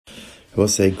I will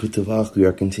say, Kutavach, we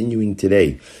are continuing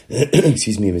today,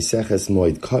 Meseches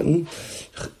Moed Katan,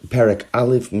 Perek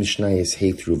Aleph, Mishnayos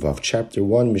Hey through Vav, Chapter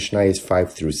 1, Mishnayos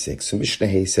 5 through 6. So Mishnah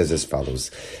Hey says as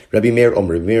follows, Rabbi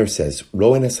Meir says,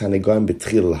 Roen es hanegoim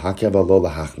betchil l'hakev alo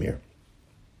l'hachmir.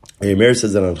 Rabbi Meir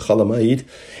says that on Chol Hamoed,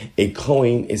 a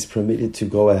Kohen is permitted to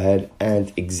go ahead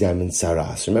and examine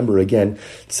saras. Remember again,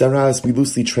 saras we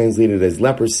loosely translated as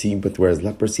leprosy, but whereas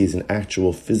leprosy is an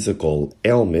actual physical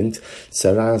ailment,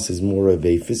 saras is more of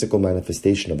a physical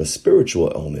manifestation of a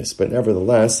spiritual illness. But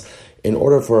nevertheless, in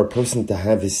order for a person to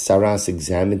have his saras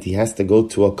examined, he has to go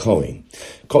to a Kohen.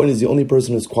 Kohen is the only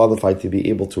person who's qualified to be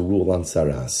able to rule on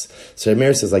saras. So Rabbi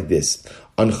Meir says like this,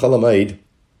 on Chol Hamoed,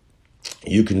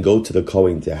 you can go to the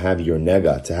Kohen to have your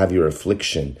nega, to have your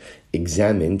affliction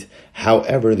examined.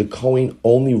 However, the Kohen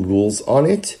only rules on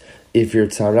it if your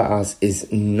tzara'as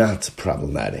is not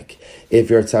problematic. If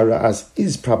your tzara'as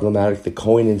is problematic, the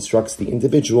Kohen instructs the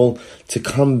individual to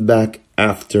come back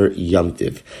after Yom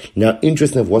Tiv. Now,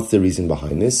 interesting, what's the reason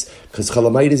behind this? Because Chol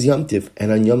Hamoed is Yom Tiv,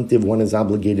 and on Yom Tiv one is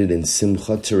obligated in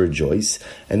Simcha to rejoice,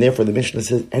 and therefore the Mishnah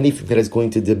says anything that is going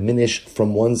to diminish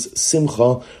from one's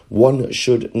Simcha, one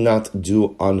should not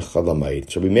do on Chol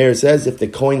Hamoed. So Rabbi Meir says if the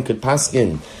Kohen could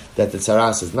paskin that the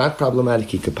tzaras is not problematic,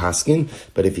 he could paskin,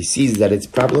 but if he sees that it's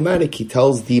problematic, he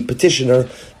tells the petitioner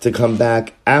to come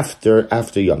back after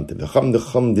Yom Tiv. The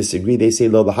Chum disagree. They say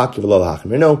lo l'hakiv lo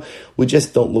l'hachmir. No, we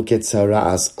just don't look at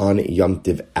tzaras on Yom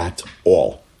Tiv at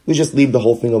all. We just leave the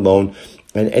whole thing alone,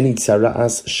 and any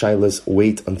tzaras shailas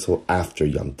wait until after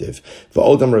Yom Tiv.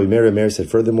 V'odam Rabbi Meir said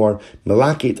furthermore,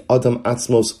 melakit adam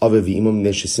atzmos aviv v'imam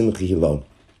neshesimchi hilo.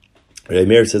 Rabbi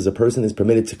Meir says a person is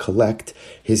permitted to collect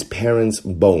his parents'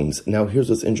 bones. Now, here's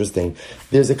what's interesting.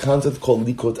 There's a concept called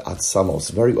likot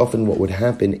atzamos. Very often what would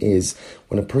happen is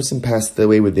when a person passed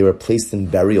away, they were placed in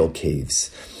burial caves.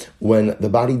 When the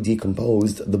body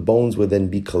decomposed, the bones would then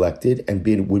be collected and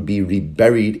would be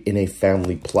reburied in a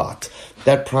family plot.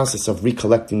 That process of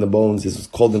recollecting the bones is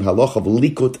called in halacha of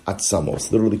likot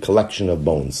atzamos, literally collection of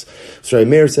bones. So Rabbi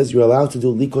Meir says you're allowed to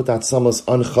do likot atzamos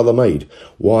on Chol Hamoed.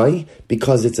 Why?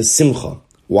 Because it's a simcha.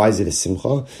 Why is it a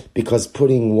simcha? Because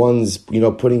putting one's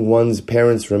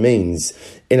parents' remains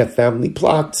in a family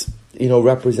plot,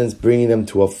 represents bringing them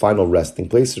to a final resting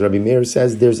place. Rabbi Meir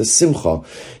says there's a simcha,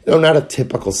 not a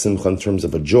typical simcha in terms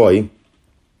of a joy,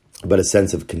 but a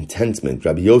sense of contentment.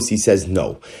 Rabbi Yossi says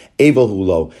no. Evel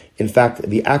hulo. In fact,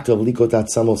 the act of likot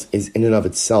atzamos is in and of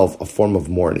itself a form of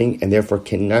mourning, and therefore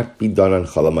cannot be done on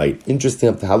Chol Hamoed. Interesting,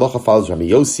 if the halacha follows Rabbi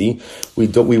Yossi, we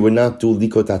would not do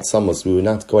likot atzamos. We would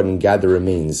not go ahead and gather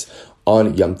remains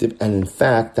on Yom Tiv, and in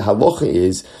fact, the halacha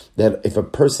is that if a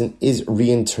person is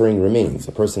reinterring remains,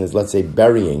 a person is, let's say,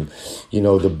 burying,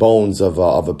 the bones of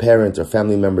a parent or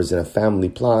family members in a family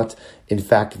plot, in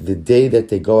fact, the day that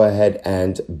they go ahead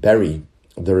and bury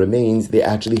the remains, they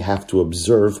actually have to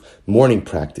observe mourning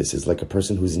practices, like a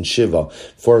person who's in Shiva,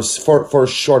 for a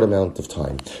short amount of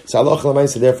time. So Allah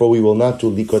Chalamayim, therefore we will not do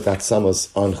likot atzamos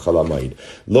on Chol Hamoed.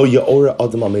 Lo ya'ora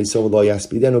adam ameso lo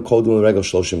yaspidenu kol dun regel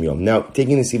shloshim yom. Now,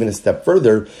 taking this even a step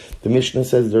further, the Mishnah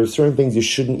says there are certain things you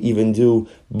shouldn't even do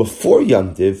before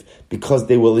Yom Tiv because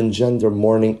they will engender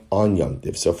mourning on Yom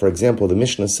Tiv. So, for example, the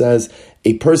Mishnah says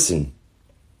a person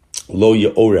Lo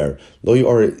Ya'orer.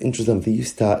 Interesting. They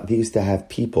used to have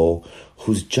people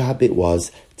whose job it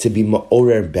was to be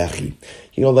Ma'orer Bechi.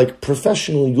 Like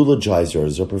professional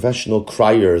eulogizers or professional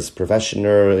criers,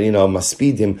 professional,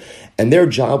 maspidim. And their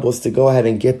job was to go ahead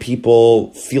and get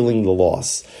people feeling the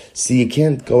loss. So you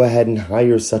can't go ahead and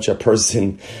hire such a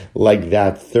person like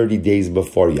that 30 days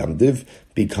before Yom Tiv,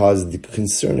 because the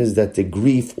concern is that the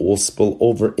grief will spill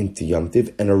over into Yom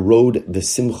Tiv and erode the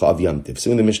simcha of Yom Tiv. So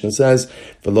when the Mishnah says,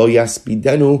 "V'lo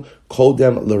yaspidenu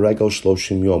kodem l'regel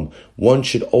shloshim yom," one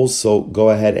should also go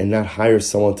ahead and not hire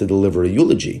someone to deliver a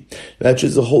eulogy. That's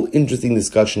just a whole interesting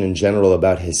discussion in general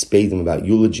about hispedim, about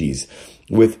eulogies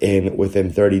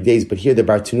within 30 days. But here the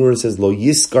Bartanura says, Lo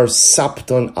yiskar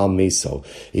sapton al meso.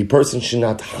 A person should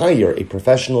not hire a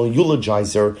professional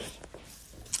eulogizer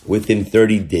within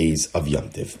 30 days of Yom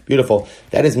Tiv. Beautiful.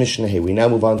 That is Mishnah Hey. We now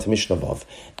move on to Mishnah Vav.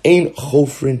 Ein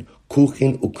chofrin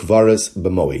kuchin ukvaras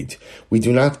b'moed. We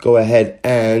do not go ahead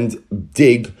and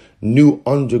dig new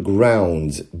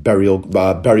underground burial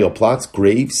plots,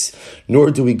 graves, nor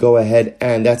do we go ahead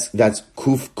and that's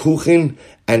kuchin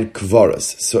and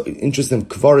kvaras. So interesting,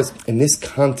 kvaras in this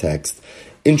context,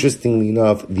 interestingly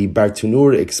enough, the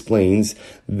Bartanura explains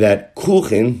that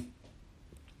kuchin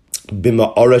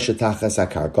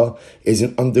is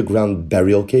an underground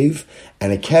burial cave,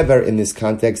 and a kever in this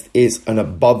context is an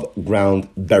above ground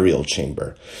burial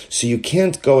chamber. So you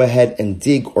can't go ahead and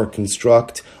dig or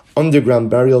construct underground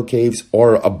burial caves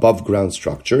or above ground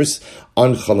structures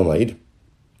on Chol Hamoed.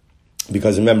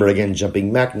 Because remember, again,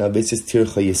 jumping back, now this is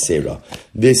Tircha Yesera.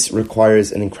 This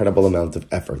requires an incredible amount of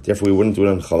effort. Therefore, we wouldn't do it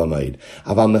on Chol Hamoed.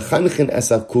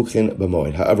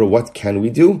 However, what can we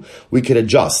do? We could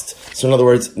adjust. So in other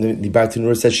words, the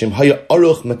Bartenura says, Shem Haya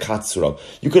Aruch Mekatzro.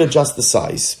 You could adjust the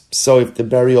size. So if the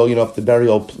burial,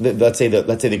 let's say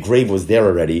the grave was there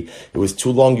already, it was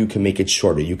too long, you can make it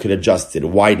shorter. You could adjust it,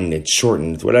 widen it,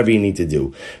 shorten it, whatever you need to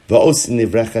do.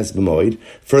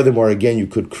 Furthermore, again, you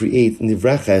could create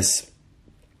nivreches.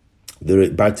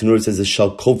 The Bartenura says a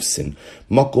shalkovsin,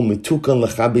 makom mitukan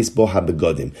lechabes bo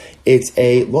habegodim. It's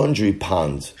a laundry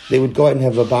pond. They would go ahead and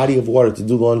have a body of water to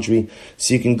do laundry,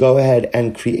 so you can go ahead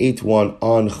and create one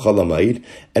on Chol Hamoed.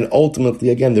 And ultimately,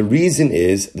 again, the reason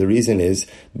is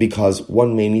because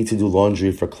one may need to do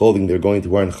laundry for clothing they're going to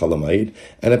wear in Chol Hamoed,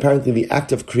 and apparently the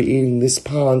act of creating this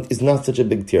pond is not such a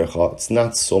big tircha. It's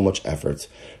not so much effort.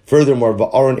 Furthermore,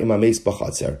 va'aron imameis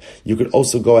b'chatzer. You could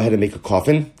also go ahead and make a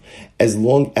coffin, as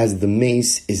long as the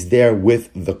mace is there with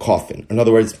the coffin. In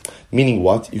other words, meaning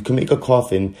what? You can make a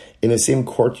coffin in the same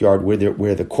courtyard where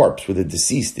the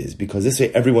deceased is, because this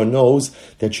way everyone knows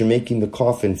that you're making the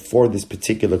coffin for this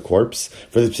particular corpse,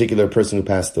 for this particular person who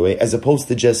passed away, as opposed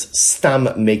to just stam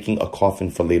making a coffin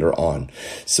for later on.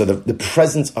 So the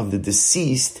presence of the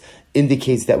deceased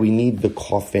indicates that we need the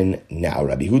coffin now.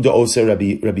 Rabbi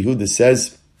Huda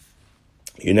says,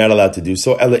 you're not allowed to do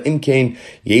so. Ela imkein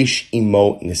yesh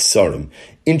imo nisarim.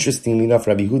 Interestingly enough,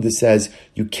 Rabbi Huda says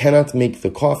you cannot make the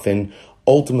coffin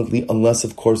ultimately unless,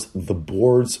 of course, the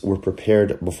boards were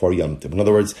prepared before Yom Tov. In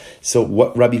other words, so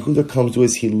what Rabbi Huda comes to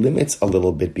is he limits a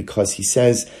little bit, because he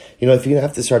says, if you're going to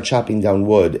have to start chopping down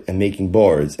wood and making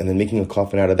boards and then making a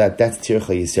coffin out of that, that's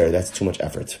tircha yisera. That's too much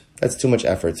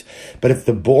effort. But if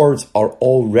the boards are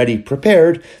already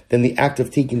prepared, then the act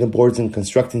of taking the boards and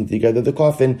constructing together the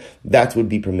coffin, that would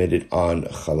be permitted on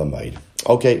Chol Hamoed.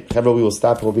 Okay, Hebra, we will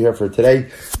stop over here for today.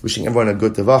 Wishing everyone a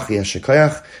good tavach,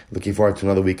 yashakayach. Looking forward to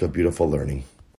another week of beautiful learning.